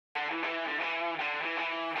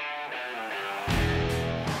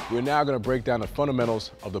we're now going to break down the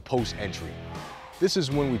fundamentals of the post entry. This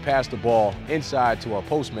is when we pass the ball inside to our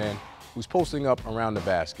postman who's posting up around the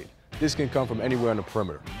basket. This can come from anywhere on the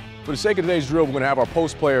perimeter. For the sake of today's drill, we're going to have our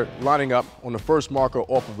post player lining up on the first marker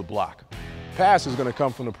off of the block. Pass is going to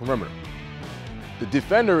come from the perimeter. The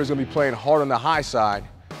defender is going to be playing hard on the high side,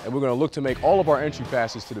 and we're going to look to make all of our entry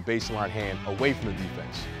passes to the baseline hand away from the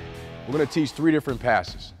defense. We're going to teach 3 different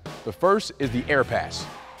passes. The first is the air pass.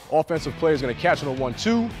 Offensive player is going to catch on a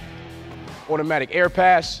 1-2, automatic air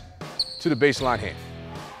pass to the baseline hand.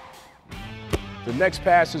 The next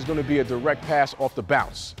pass is going to be a direct pass off the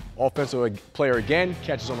bounce. Offensive player again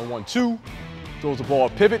catches on the 1-2, throws the ball,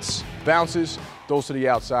 pivots, bounces, throws to the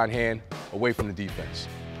outside hand away from the defense.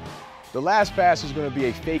 The last pass is going to be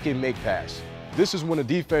a fake and make pass. This is when the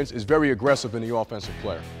defense is very aggressive in the offensive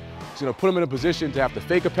player. It's going to put them in a position to have to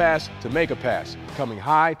fake a pass to make a pass, coming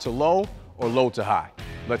high to low or low to high.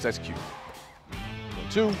 Let's execute.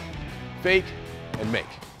 1-2, fake, and make.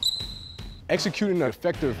 Executing an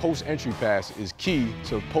effective post-entry pass is key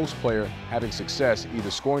to the post player having success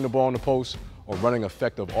either scoring the ball in the post or running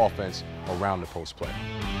effective offense around the post player.